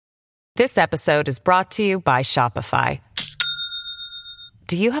This episode is brought to you by Shopify.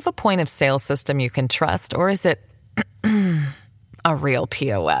 Do you have a point of sale system you can trust, or is it a real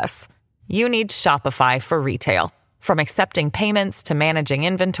POS? You need Shopify for retail. From accepting payments to managing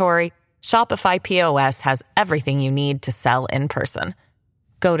inventory, Shopify POS has everything you need to sell in person.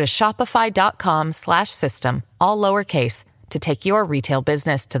 Go to shopify.com/system, all lowercase, to take your retail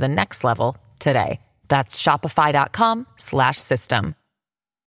business to the next level today. That's shopify.com/system.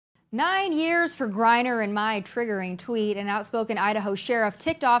 9 years for Griner and my triggering tweet. An outspoken Idaho sheriff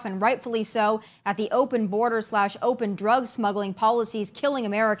ticked off, and rightfully so, at the open border/open drug smuggling policies killing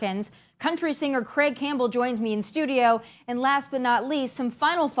Americans. Country singer Craig Campbell joins me in studio. And last but not least, some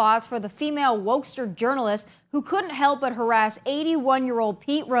final thoughts for the female wokester journalist who couldn't help but harass 81-year-old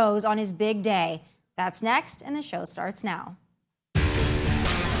Pete Rose on his big day. That's next, and the show starts now.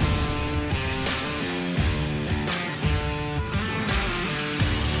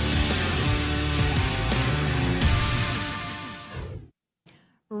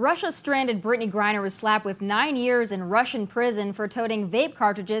 Russia-stranded Brittney Griner was slapped with 9 years in Russian prison for toting vape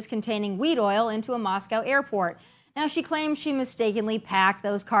cartridges containing weed oil into a Moscow airport. Now, she claims she mistakenly packed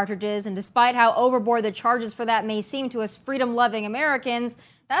those cartridges, and despite how overboard the charges for that may seem to us freedom-loving Americans,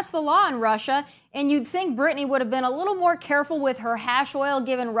 that's the law in Russia, and you'd think Brittney would have been a little more careful with her hash oil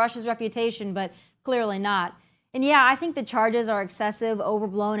given Russia's reputation, but clearly not. And yeah, I think the charges are excessive,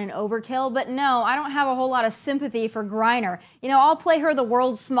 overblown, and overkill, but no, I don't have a whole lot of sympathy for Griner. You know, I'll play her the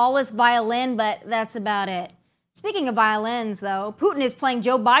world's smallest violin, but that's about it. Speaking of violins, though, Putin is playing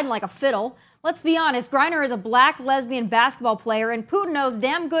Joe Biden like a fiddle. Let's be honest, Griner is a black lesbian basketball player, and Putin knows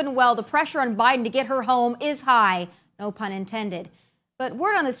damn good and well the pressure on Biden to get her home is high. No pun intended. But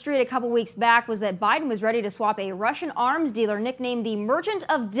word on the street a couple weeks back was that Biden was ready to swap a Russian arms dealer nicknamed the Merchant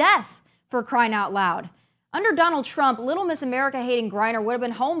of Death for crying out loud. Under Donald Trump, Little Miss America-hating Griner would have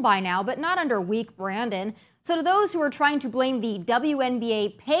been home by now, but not under weak Brandon. So to those who are trying to blame the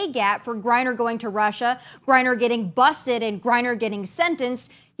WNBA pay gap for Griner going to Russia, Griner getting busted, and Griner getting sentenced,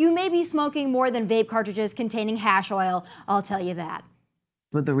 you may be smoking more than vape cartridges containing hash oil, I'll tell you that.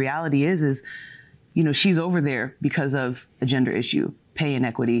 But the reality is, she's over there because of a gender issue, pay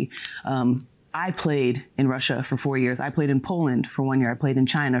inequity. I played in Russia for 4 years. I played in Poland for 1 year. I played in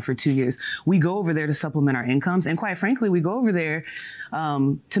China for 2 years. We go over there to supplement our incomes. And quite frankly, we go over there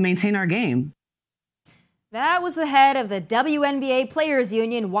to maintain our game. That was the head of the WNBA Players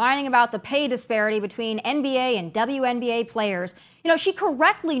Union whining about the pay disparity between NBA and WNBA players. She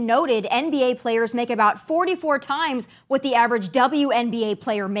correctly noted NBA players make about 44 times what the average WNBA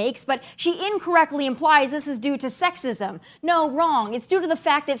player makes, but she incorrectly implies this is due to sexism. No, wrong. It's due to the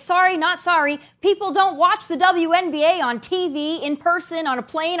fact that, sorry, not sorry, people don't watch the WNBA on TV, in person, on a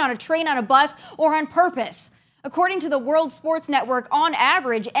plane, on a train, on a bus, or on purpose. According to the World Sports Network, on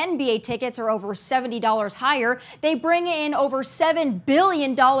average, NBA tickets are over $70 higher. They bring in over $7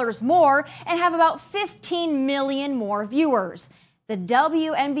 billion more and have about 15 million more viewers. The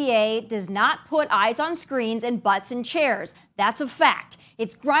WNBA does not put eyes on screens and butts in chairs. That's a fact.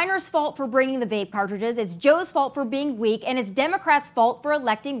 It's Griner's fault for bringing the vape cartridges, it's Joe's fault for being weak, and it's Democrats' fault for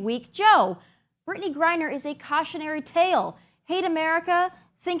electing weak Joe. Brittney Griner is a cautionary tale. Hate America?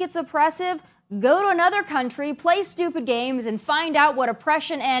 Think it's oppressive? Go to another country, play stupid games, and find out what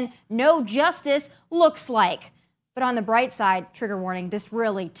oppression and no justice looks like. But on the bright side, trigger warning, this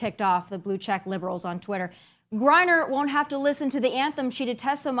really ticked off the blue check liberals on Twitter. Griner won't have to listen to the anthem she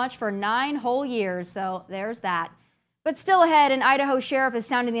detests so much for 9 whole years, so there's that. But still ahead, an Idaho sheriff is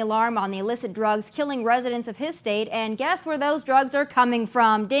sounding the alarm on the illicit drugs killing residents of his state, and guess where those drugs are coming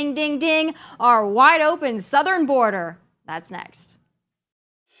from? Ding, ding, ding, our wide open southern border. That's next.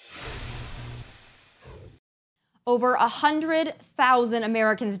 Over 100,000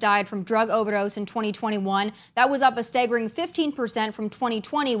 Americans died from drug overdose in 2021. That was up a staggering 15% from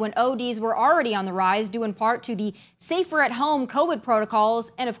 2020, when ODs were already on the rise, due in part to the safer-at-home COVID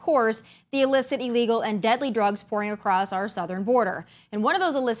protocols and, of course, the illicit, illegal, and deadly drugs pouring across our southern border. And one of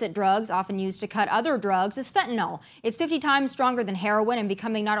those illicit drugs, often used to cut other drugs, is fentanyl. It's 50 times stronger than heroin and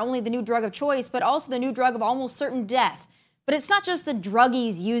becoming not only the new drug of choice, but also the new drug of almost certain death. But it's not just the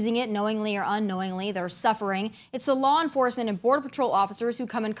druggies using it knowingly or unknowingly, they're suffering. It's the law enforcement and Border Patrol officers who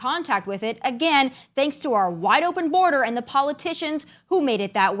come in contact with it, again, thanks to our wide open border and the politicians who made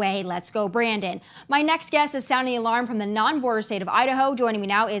it that way. Let's go, Brandon. My next guest is sounding the alarm from the non-border state of Idaho. Joining me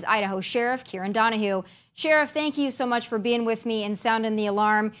now is Idaho Sheriff Kieran Donahue. Sheriff, thank you so much for being with me and sounding the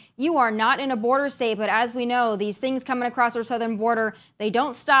alarm. You are not in a border state, but as we know, these things coming across our southern border, they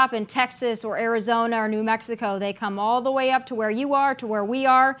don't stop in Texas or Arizona or New Mexico. They come all the way up to where you are, to where we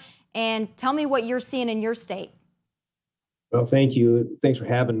are. And tell me what you're seeing in your state. Well, thank you. Thanks for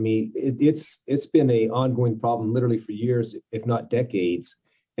having me. It's been an ongoing problem literally for years, if not decades.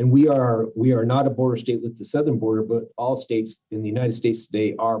 And we are not a border state with the southern border, but all states in the United States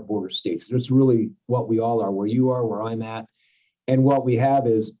today are border states. That's really what we all are, where you are, where I'm at. And what we have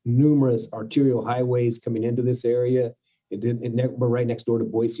is numerous arterial highways coming into this area. We're right next door to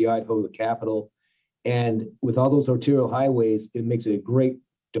Boise, Idaho, the capital. And with all those arterial highways, it makes it a great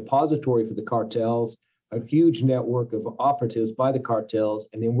depository for the cartels, a huge network of operatives by the cartels.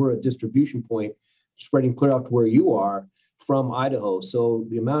 And then we're a distribution point spreading clear out to where you are from Idaho. So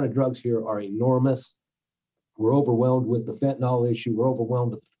the amount of drugs here are enormous. We're overwhelmed with the fentanyl issue. We're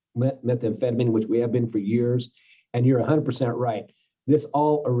overwhelmed with methamphetamine, which we have been for years. And you're 100% right. This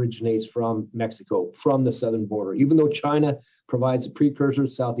all originates from Mexico, from the southern border. Even though China provides the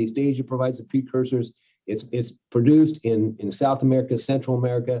precursors, Southeast Asia provides the precursors, it's produced in South America, Central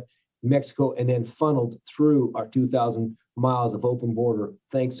America, Mexico, and then funneled through our 2,000 miles of open border,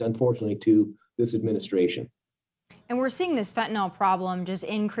 thanks, unfortunately, to this administration. And we're seeing this fentanyl problem just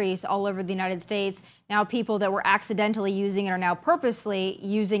increase all over the United States. Now people that were accidentally using it are now purposely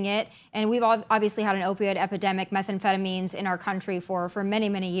using it. And we've obviously had an opioid epidemic, methamphetamines in our country for many,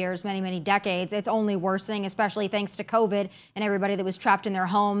 many years, many, many decades. It's only worsening, especially thanks to COVID and everybody that was trapped in their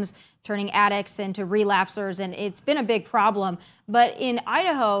homes, turning addicts into relapsers. And it's been a big problem. But in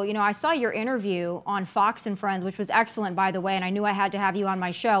Idaho, you know, I saw your interview on Fox and Friends, which was excellent, by the way, and I knew I had to have you on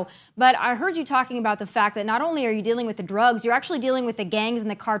my show. But I heard you talking about the fact that not only are you dealing with the drugs, you're actually dealing with the gangs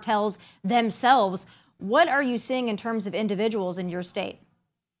and the cartels themselves. What are you seeing in terms of individuals in your state?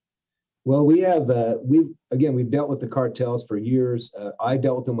 Well, we've dealt with the cartels for years. I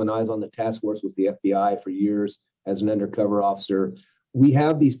dealt with them when I was on the task force with the FBI for years as an undercover officer. We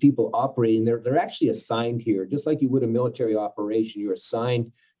have these people operating. They're actually assigned here, just like you would a military operation. You're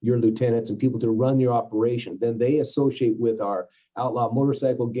assigned your lieutenants and people to run your operation. Then they associate with our outlaw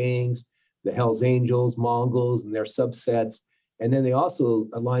motorcycle gangs, the Hells Angels, Mongols, and their subsets. And then they also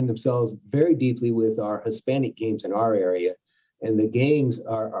align themselves very deeply with our Hispanic gangs in our area. And the gangs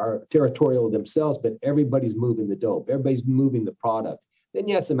are territorial themselves, but everybody's moving the dope. Everybody's moving the product. Then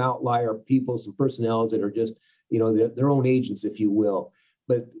you have some outlier people, some personnel that are just, you know, their own agents, if you will.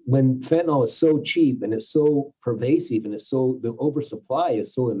 But when fentanyl is so cheap and it's so pervasive and the oversupply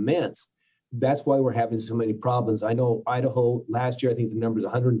is so immense, that's why we're having so many problems. I know Idaho last year, I think the number is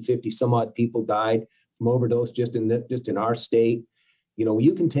 150 some odd people died from overdose just in our state. You know,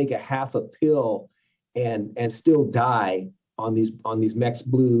 you can take a half a pill and still die on these Mex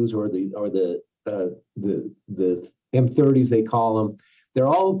Blues or the M30s they call them. They're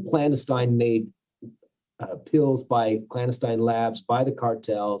all clandestine made pills by clandestine labs, by the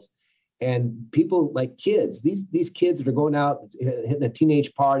cartels, and people like kids. These kids that are going out hitting a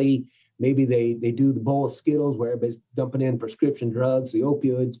teenage party. Maybe they do the bowl of Skittles where everybody's dumping in prescription drugs, the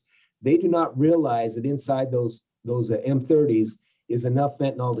opioids. They do not realize that inside those M30s is enough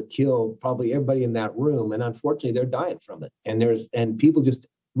fentanyl to kill probably everybody in that room. And unfortunately, they're dying from it. And people just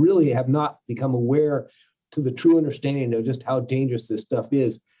really have not become aware to the true understanding of just how dangerous this stuff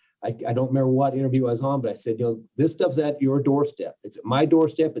is. I don't remember what interview I was on, but I said, you know, this stuff's at your doorstep. It's at my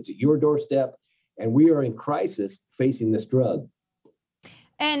doorstep. It's at your doorstep. And we are in crisis facing this drug.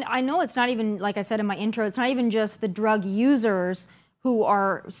 And I know it's not even, like I said in my intro, it's not even just the drug users who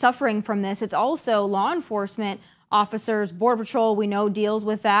are suffering from this. It's also law enforcement officers. Border Patrol, we know, deals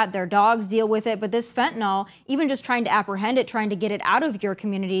with that. Their dogs deal with it. But this fentanyl, even just trying to apprehend it, trying to get it out of your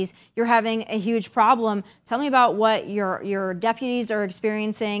communities, you're having a huge problem. Tell me about what your deputies are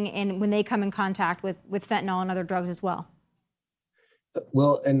experiencing and when they come in contact with fentanyl and other drugs as well.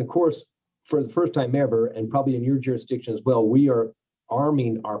 Well, and of course, for the first time ever, and probably in your jurisdiction as well, we are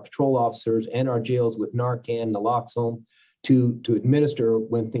arming our patrol officers and our jails with Narcan, naloxone to administer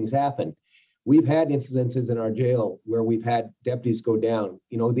when things happen. We've had incidences in our jail where we've had deputies go down.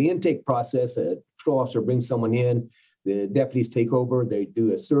 You know, the intake process, a patrol officer brings someone in, the deputies take over, they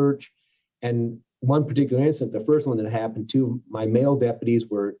do a search. And one particular incident, the first one that happened to my male deputies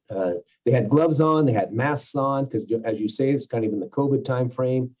were, they had gloves on, they had masks on, because as you say, it's kind of in the COVID time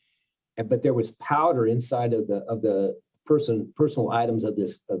frame. But there was powder inside of the personal items of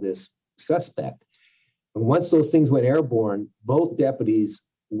this suspect. And once those things went airborne, both deputies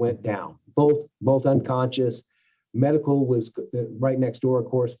went down, both unconscious. Medical was right next door, of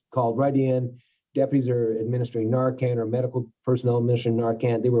course, called right in. Deputies are administering Narcan, or medical personnel administering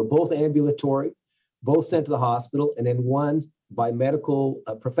Narcan. They were both ambulatory, both sent to the hospital, and then one by medical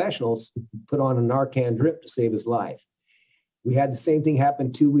professionals put on a Narcan drip to save his life. We had the same thing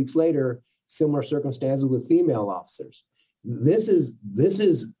happen 2 weeks later, similar circumstances with female officers. This is,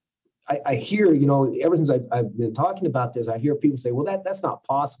 I hear, ever since I've been talking about this, I hear people say, well, that's not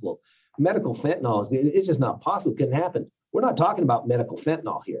possible. Medical fentanyl, it's just not possible. It couldn't happen. We're not talking about medical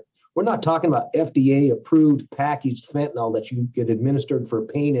fentanyl here. We're not talking about FDA-approved packaged fentanyl that you get administered for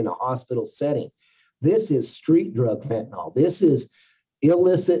pain in a hospital setting. This is street drug fentanyl. This is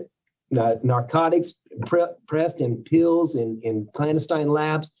illicit narcotics pressed in pills in clandestine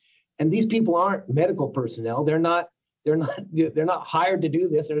labs. And these people aren't medical personnel. They're not hired to do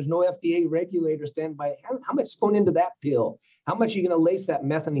this. There's no FDA regulator standing by. How much is going into that pill? How much are you going to lace that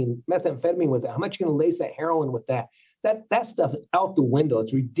methamphetamine with that? How much are you going to lace that heroin with that? That stuff is out the window.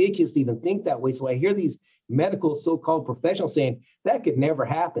 It's ridiculous to even think that way. So I hear these medical so-called professionals saying that could never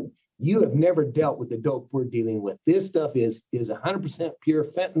happen. You have never dealt with the dope we're dealing with. This stuff is 100% pure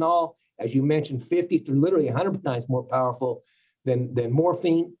fentanyl. As you mentioned, 50 to literally 100 times more powerful than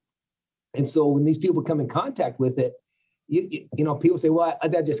morphine. And so when these people come in contact with it, people say, well,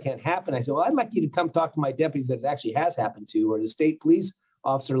 that just can't happen. I say, well, I'd like you to come talk to my deputies that it actually has happened to, or the state police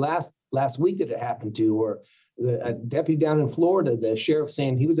officer last week that it happened to, or a deputy down in Florida, the sheriff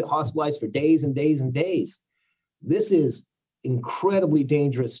saying he was hospitalized for days and days and days. This is incredibly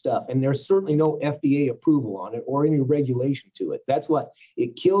dangerous stuff. And there's certainly no FDA approval on it or any regulation to it. That's what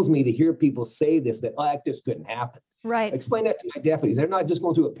it kills me to hear people say this, that this couldn't happen. Right. Explain that to my deputies. They're not just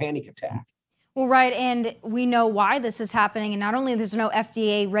going through a panic attack. Well, right, and we know why this is happening, and not only there's no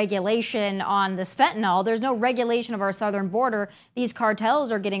FDA regulation on this fentanyl, there's no regulation of our southern border. These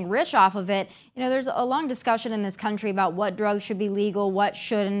cartels are getting rich off of it. There's a long discussion in this country about what drugs should be legal, what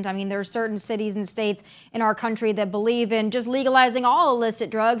shouldn't. I mean, there are certain cities and states in our country that believe in just legalizing all illicit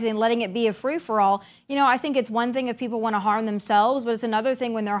drugs and letting it be a free-for-all. I think it's one thing if people want to harm themselves, but it's another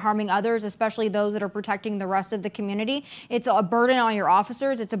thing when they're harming others, especially those that are protecting the rest of the community. It's a burden on your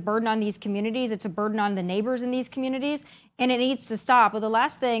officers. It's a burden on these communities. It's a burden on the neighbors in these communities, and it needs to stop. But the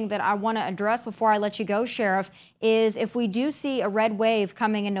last thing that I want to address before I let you go, Sheriff, is if we do see a red wave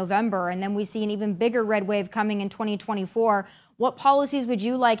coming in November, and then we see an even bigger red wave coming in 2024, what policies would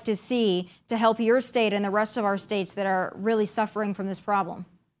you like to see to help your state and the rest of our states that are really suffering from this problem?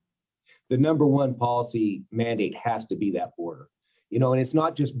 The number one policy mandate has to be that border. And it's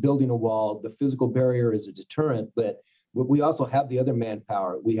not just building a wall. The physical barrier is a deterrent, but we also have the other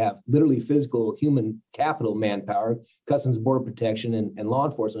manpower. We have literally physical human capital manpower, Customs and Border Protection and law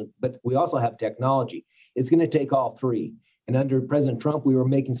enforcement, but we also have technology. It's going to take all three. And under President Trump, we were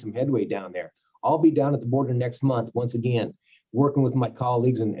making some headway down there. I'll be down at the border next month, once again, working with my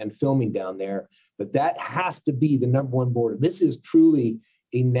colleagues and filming down there. But that has to be the number one border. This is truly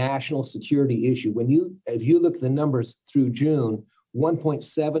a national security issue. If you look at the numbers through June,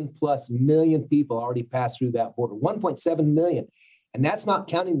 1.7 plus million people already passed through that border, 1.7 million. And that's not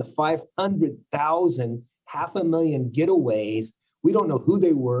counting the 500,000, 500,000 getaways. We don't know who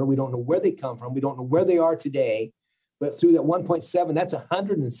they were. We don't know where they come from. We don't know where they are today. But through that 1.7, that's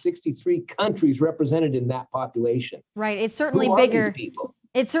 163 countries represented in that population. Right. It's certainly Who are bigger. these people?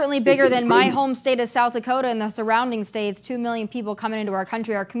 It's certainly bigger than my crazy. home state of South Dakota and the surrounding states. 2 million people coming into our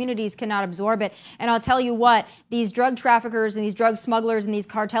country. Our communities cannot absorb it. And I'll tell you what, these drug traffickers and these drug smugglers and these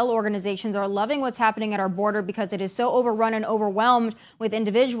cartel organizations are loving what's happening at our border because it is so overrun and overwhelmed with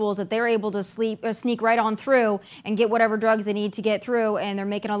individuals that they're able to sneak right on through and get whatever drugs they need to get through. And they're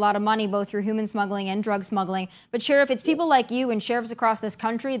making a lot of money both through human smuggling and drug smuggling. But Sheriff, it's people like you and sheriffs across this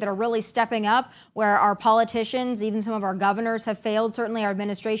country that are really stepping up where our politicians, even some of our governors have failed. Certainly our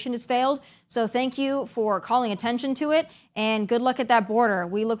administration has failed. So thank you for calling attention to it, and good luck at that border.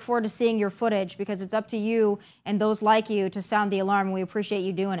 We look forward to seeing your footage because it's up to you and those like you to sound the alarm, and we appreciate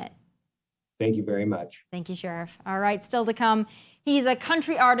you doing it. Thank you very much. Thank you, Sheriff. All right, still to come, he's a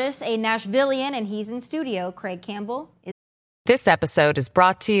country artist, a Nashvilleian, and he's in studio. Craig Campbell. This episode is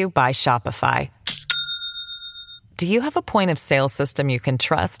brought to you by Shopify. Do you have a point of sale system you can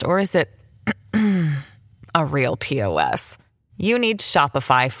trust, or is it a real POS? You need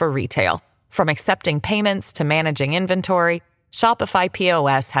Shopify for retail. From accepting payments to managing inventory, Shopify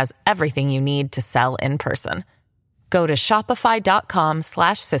POS has everything you need to sell in person. Go to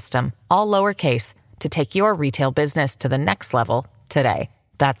shopify.com/system, all lowercase, to take your retail business to the next level today.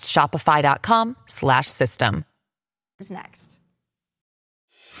 That's shopify.com/system. Is next.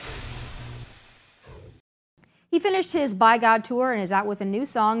 He finished his By God tour and is out with a new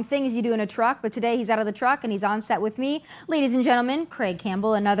song, Things You Do in a Truck, but today he's out of the truck and he's on set with me. Ladies and gentlemen, Craig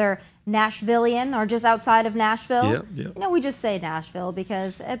Campbell, another Nashvilleian, or just outside of Nashville. Yep. We just say Nashville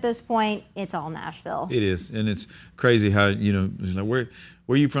because at this point, it's all Nashville. It is, and it's crazy how, where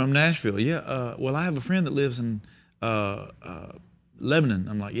are you from? Nashville? Yeah, well, I have a friend that lives in Lebanon.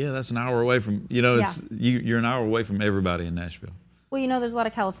 I'm like, yeah, that's an hour away from, you're an hour away from everybody in Nashville. Well, there's a lot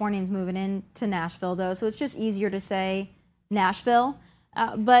of Californians moving into Nashville, though, so it's just easier to say Nashville.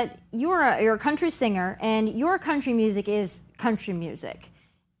 But you're a country singer, and your country music is country music.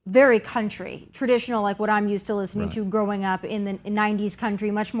 Very country, traditional, like what I'm used to listening to growing up in the 90s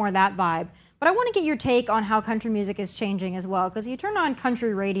country, much more that vibe. But I want to get your take on how country music is changing as well, because you turn on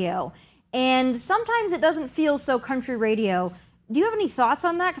country radio, and sometimes it doesn't feel so country radio. Do you have any thoughts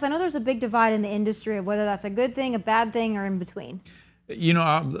on that? Because I know there's a big divide in the industry of whether that's a good thing, a bad thing, or in between.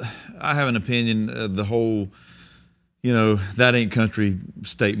 I have an opinion. The whole, that ain't country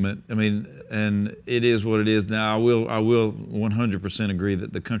statement. I mean, and it is what it is. Now, I will 100% agree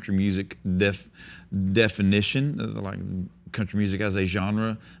that the country music definition, like country music as a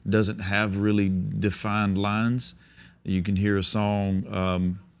genre, doesn't have really defined lines. You can hear a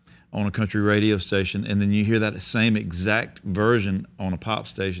song on a country radio station, and then you hear that same exact version on a pop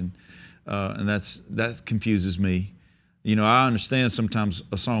station, and that confuses me. I understand sometimes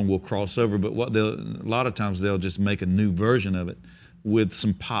a song will cross over, but a lot of times they'll just make a new version of it with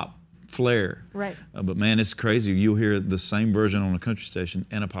some pop flair. Right. But man, it's crazy. You'll hear the same version on a country station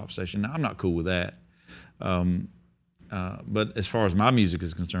and a pop station. Now, I'm not cool with that. But as far as my music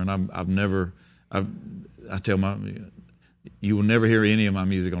is concerned, I tell you will never hear any of my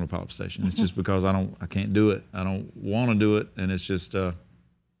music on a pop station. It's just because I can't do it. I don't want to do it, and it's just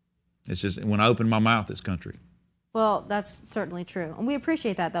when I open my mouth, it's country. Well, that's certainly true. And we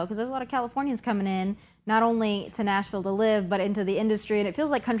appreciate that, though, because there's a lot of Californians coming in, not only to Nashville to live, but into the industry. And it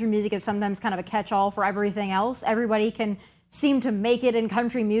feels like country music is sometimes kind of a catch-all for everything else. Everybody can seem to make it in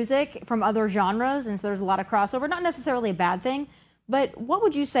country music from other genres, and so there's a lot of crossover. Not necessarily a bad thing, but what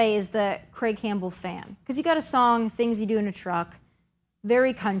would you say is the Craig Campbell fan? Because you got a song, Things You Do in a Truck,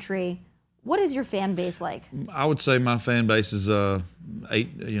 very country. What is your fan base like? I would say my fan base is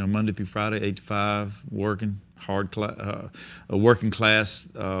Monday through Friday, 8 to 5, working. A working class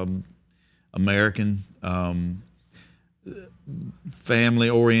American, family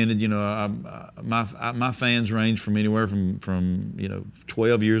oriented. My fans range from anywhere from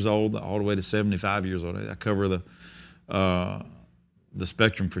 12 years old all the way to 75 years old. I cover the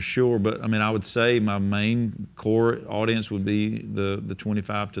spectrum for sure. But I mean, I would say my main core audience would be the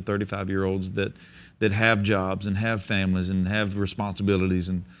 25 to 35 year olds that have jobs and have families and have responsibilities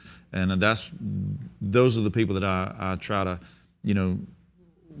and those are the people that I try to,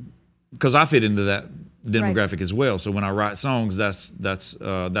 because I fit into that demographic as well. So when I write songs, that's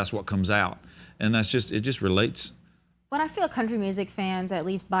what comes out, and it just relates. When I feel country music fans, at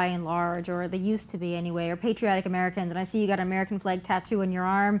least by and large, or they used to be anyway, are patriotic Americans, and I see you got an American flag tattoo on your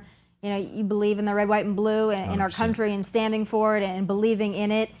arm. You believe in the red, white, and blue, and in our country, and standing for it, and believing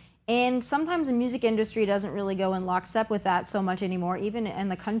in it. And sometimes the music industry doesn't really go in lockstep with that so much anymore, even in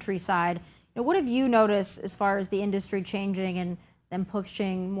the countryside. What have you noticed as far as the industry changing and them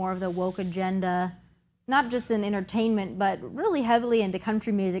pushing more of the woke agenda, not just in entertainment, but really heavily into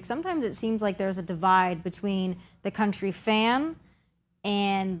country music? Sometimes it seems like there's a divide between the country fan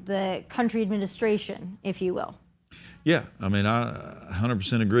and the country administration, if you will. Yeah, I mean, I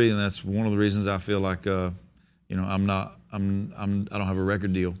 100% agree, and that's one of the reasons I feel like, I don't have a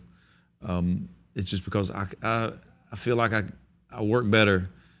record deal. It's just because I feel like I work better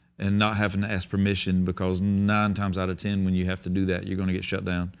and not having to ask permission, because 9 times out of 10 when you have to do that, you're going to get shut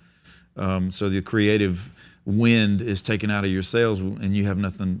down. So the creative wind is taken out of your sails and you have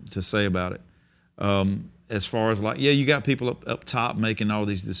nothing to say about it. As far as you got people up top making all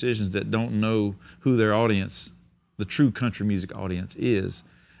these decisions that don't know who their audience, the true country music audience is.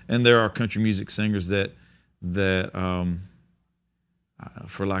 And there are country music singers that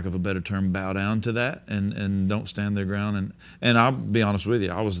for lack of a better term, bow down to that and don't stand their ground. And I'll be honest with you,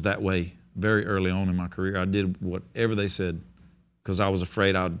 I was that way very early on in my career. I did whatever they said because I was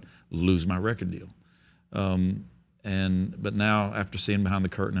afraid I'd lose my record deal. But now, after seeing behind the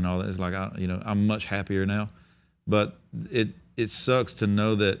curtain and all that, it's like I'm much happier now. But it sucks to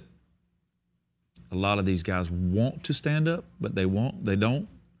know that a lot of these guys want to stand up, but they don't.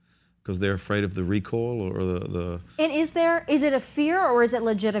 Because they're afraid of the recoil or the. And is it a fear or is it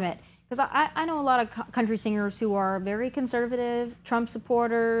legitimate? Because I know a lot of country singers who are very conservative, Trump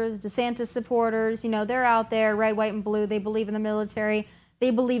supporters, DeSantis supporters. They're out there, red, white, and blue. They believe in the military.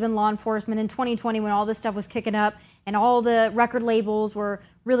 They believe in law enforcement. In 2020, when all this stuff was kicking up and all the record labels were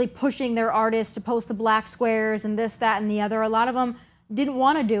really pushing their artists to post the black squares and this, that, and the other, a lot of them didn't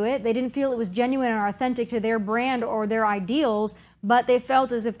want to do it. They didn't feel it was genuine or authentic to their brand or their ideals, but they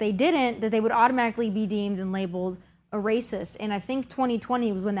felt as if they didn't, that they would automatically be deemed and labeled a racist. And I think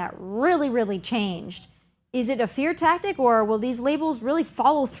 2020 was when that really, really changed. Is it a fear tactic, or will these labels really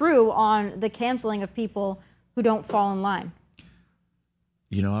follow through on the canceling of people who don't fall in line?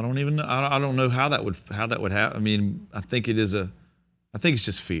 I don't even know. I don't know how that would happen. I mean, I think it's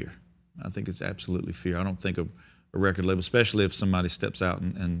just fear. I think it's absolutely fear. I don't think a record label, especially if somebody steps out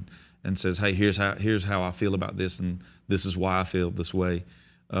and says, "Hey, here's how I feel about this, and this is why I feel this way."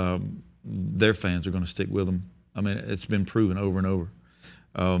 Their fans are going to stick with them. I mean, it's been proven over and over.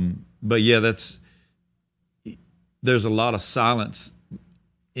 But yeah, there's a lot of silence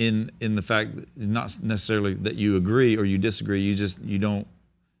in the fact that not necessarily that you agree or you disagree. You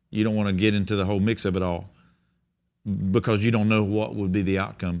don't want to get into the whole mix of it all because you don't know what would be the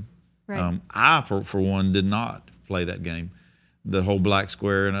outcome. Right. I, for one, did not play that game, the whole black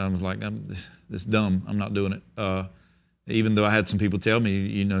square, and I was like, this is dumb. I'm not doing it. Even though I had some people tell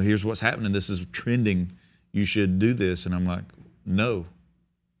me, here's what's happening. This is trending. You should do this, and I'm like, no,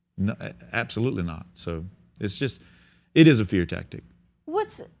 absolutely not. So it is a fear tactic.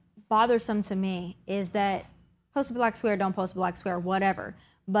 What's bothersome to me is that post a black square, don't post a black square, whatever.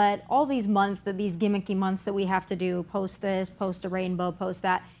 But all these months, these gimmicky months that we have to do, post this, post a rainbow, post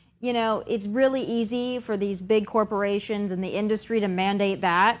that, it's really easy for these big corporations and the industry to mandate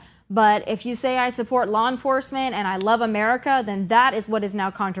that. But if you say I support law enforcement and I love America, then that is what is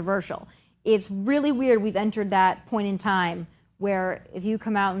now controversial. It's really weird we've entered that point in time where if you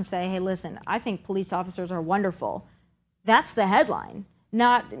come out and say, hey, listen, I think police officers are wonderful, that's the headline.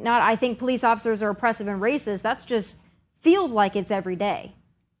 Not I think police officers are oppressive and racist. That's just feels like it's every day.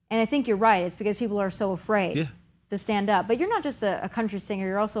 And I think you're right. It's because people are so afraid to stand up. But you're not just a country singer.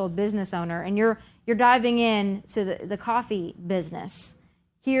 You're also a business owner. And you're diving into the coffee business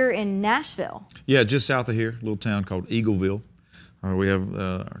here in Nashville. Yeah, just south of here, a little town called Eagleville. We have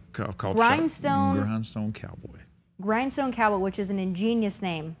our coffee Grindstone Cowboy. Grindstone Cowboy, which is an ingenious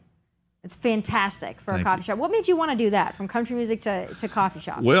name. It's fantastic for a coffee shop. What made you want to do that, from country music to coffee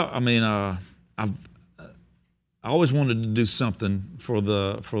shops? Well, I mean, I always wanted to do something for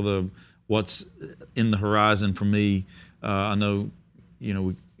the what's in the horizon for me. I know,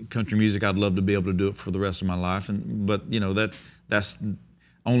 country music. I'd love to be able to do it for the rest of my life, but that's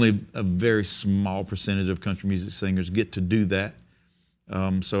only a very small percentage of country music singers get to do that.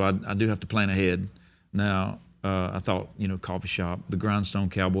 So I do have to plan ahead. Now, I thought, coffee shop, the Grindstone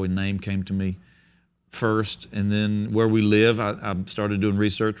Cowboy name came to me first, and then where we live, I started doing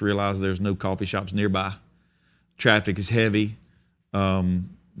research, realized there's no coffee shops nearby. Traffic is heavy.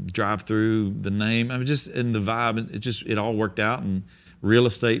 Drive through, the name, I mean, just in the vibe, it all worked out. And real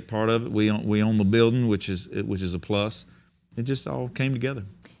estate part of it, we own the building, which is a plus. It just all came together.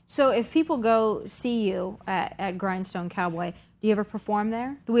 So if people go see you at Grindstone Cowboy, do you ever perform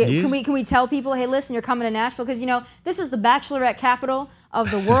there? Can we tell people, hey, listen, you're coming to Nashville? Because, this is the bachelorette capital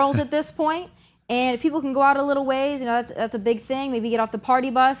of the world at this point. And if people can go out a little ways, that's a big thing. Maybe get off the party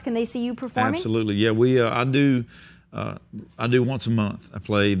bus. Can they see you performing? Absolutely. Yeah, I do once a month. I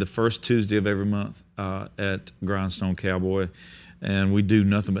play the first Tuesday of every month at Grindstone Cowboy. And we do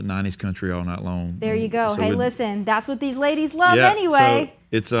nothing but 90s country all night long. There you go. So hey, listen, that's what these ladies love anyway.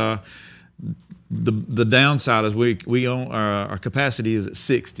 So it's the downside is we own our capacity is at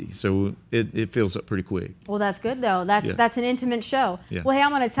 60, so it fills up pretty quick. Well, that's good though. That's an intimate show. Yeah. Well, hey, I'm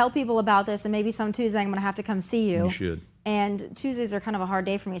going to tell people about this, and maybe some Tuesday I'm going to have to come see you. You should. And Tuesdays are kind of a hard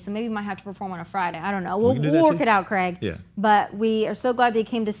day for me, so maybe we might have to perform on a Friday. I don't know. We'll work it out, Craig. Yeah. But we are so glad that you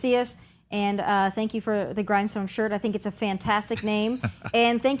came to see us. And thank you for the Grindstone shirt. I think it's a fantastic name.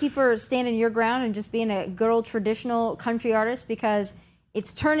 And thank you for standing your ground and just being a good old traditional country artist, because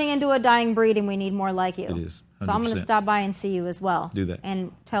it's turning into a dying breed and we need more like you. It is. 100%. So I'm going to stop by and see you as well. Do that.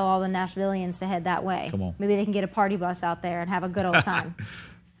 And tell all the Nashvillians to head that way. Come on. Maybe they can get a party bus out there and have a good old time.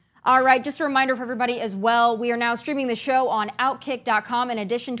 All right, just a reminder for everybody as well, we are now streaming the show on Outkick.com in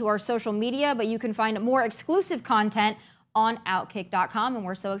addition to our social media, but you can find more exclusive content on Outkick.com, and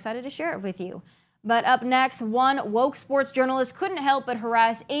we're so excited to share it with you. But up next, one woke sports journalist couldn't help but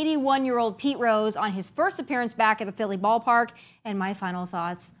harass 81-year-old Pete Rose on his first appearance back at the Philly ballpark, and my final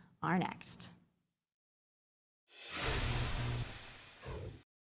thoughts are next.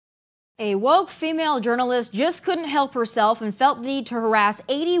 A woke female journalist just couldn't help herself and felt the need to harass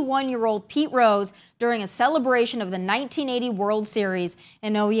 81-year-old Pete Rose during a celebration of the 1980 World Series.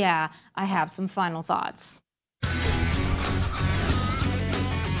 And oh yeah, I have some final thoughts.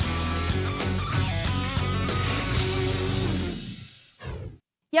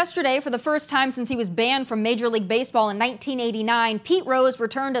 Yesterday, for the first time since he was banned from Major League Baseball in 1989, Pete Rose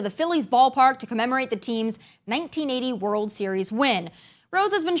returned to the Phillies ballpark to commemorate the team's 1980 World Series win.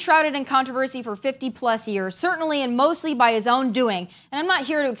 Rose has been shrouded in controversy for 50-plus years, certainly and mostly by his own doing. And I'm not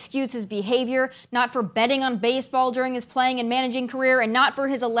here to excuse his behavior, not for betting on baseball during his playing and managing career, and not for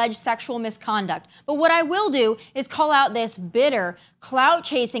his alleged sexual misconduct. But what I will do is call out this bitter,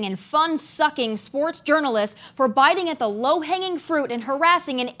 clout-chasing and fun-sucking sports journalists for biting at the low-hanging fruit and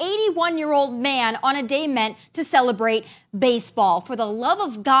harassing an 81-year-old man on a day meant to celebrate baseball. For the love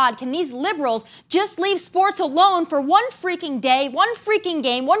of God, can these liberals just leave sports alone for one freaking day, one freaking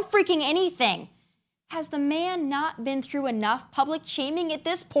game, one freaking anything? Has the man not been through enough public shaming at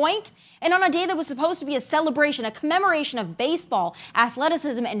this point? And on a day that was supposed to be a celebration, a commemoration of baseball,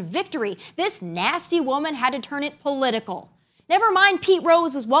 athleticism, and victory, this nasty woman had to turn it political. Never mind Pete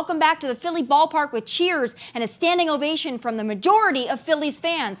Rose was welcomed back to the Philly ballpark with cheers and a standing ovation from the majority of Phillies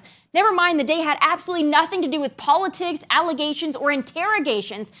fans. Never mind the day had absolutely nothing to do with politics, allegations, or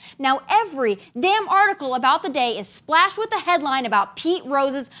interrogations. Now every damn article about the day is splashed with the headline about Pete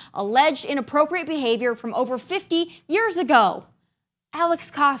Rose's alleged inappropriate behavior from over 50 years ago.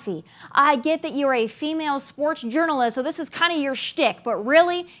 Alex Coffey, I get that you're a female sports journalist, so this is kind of your shtick, but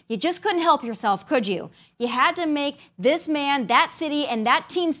really, you just couldn't help yourself, could you? You had to make this man, that city, and that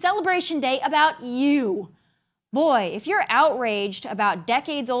team's celebration day about you. Boy, if you're outraged about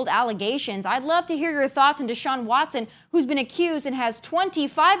decades-old allegations, I'd love to hear your thoughts on Deshaun Watson, who's been accused and has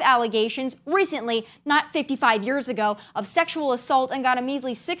 25 allegations recently, not 55 years ago, of sexual assault and got a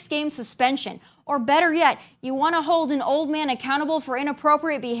measly 6-game suspension. Or better yet, you want to hold an old man accountable for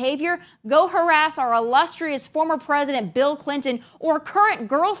inappropriate behavior? Go harass our illustrious former president Bill Clinton or current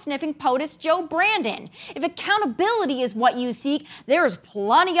girl-sniffing POTUS Joe Brandon. If accountability is what you seek, there's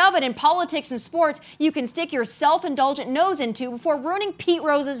plenty of it in politics and sports you can stick your self-indulgent nose into before ruining Pete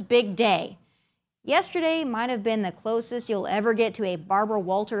Rose's big day. Yesterday might have been the closest you'll ever get to a Barbara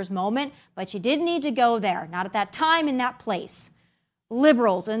Walters moment, but you didn't need to go there, not at that time in that place.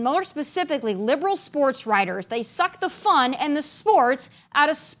 Liberals, and more specifically liberal sports writers, they suck the fun and the sports out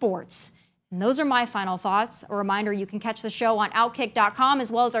of sports. And those are my final thoughts. A reminder, you can catch the show on Outkick.com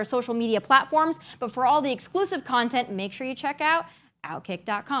as well as our social media platforms. But for all the exclusive content, make sure you check out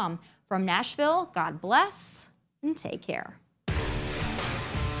Outkick.com. From Nashville, God bless and take care.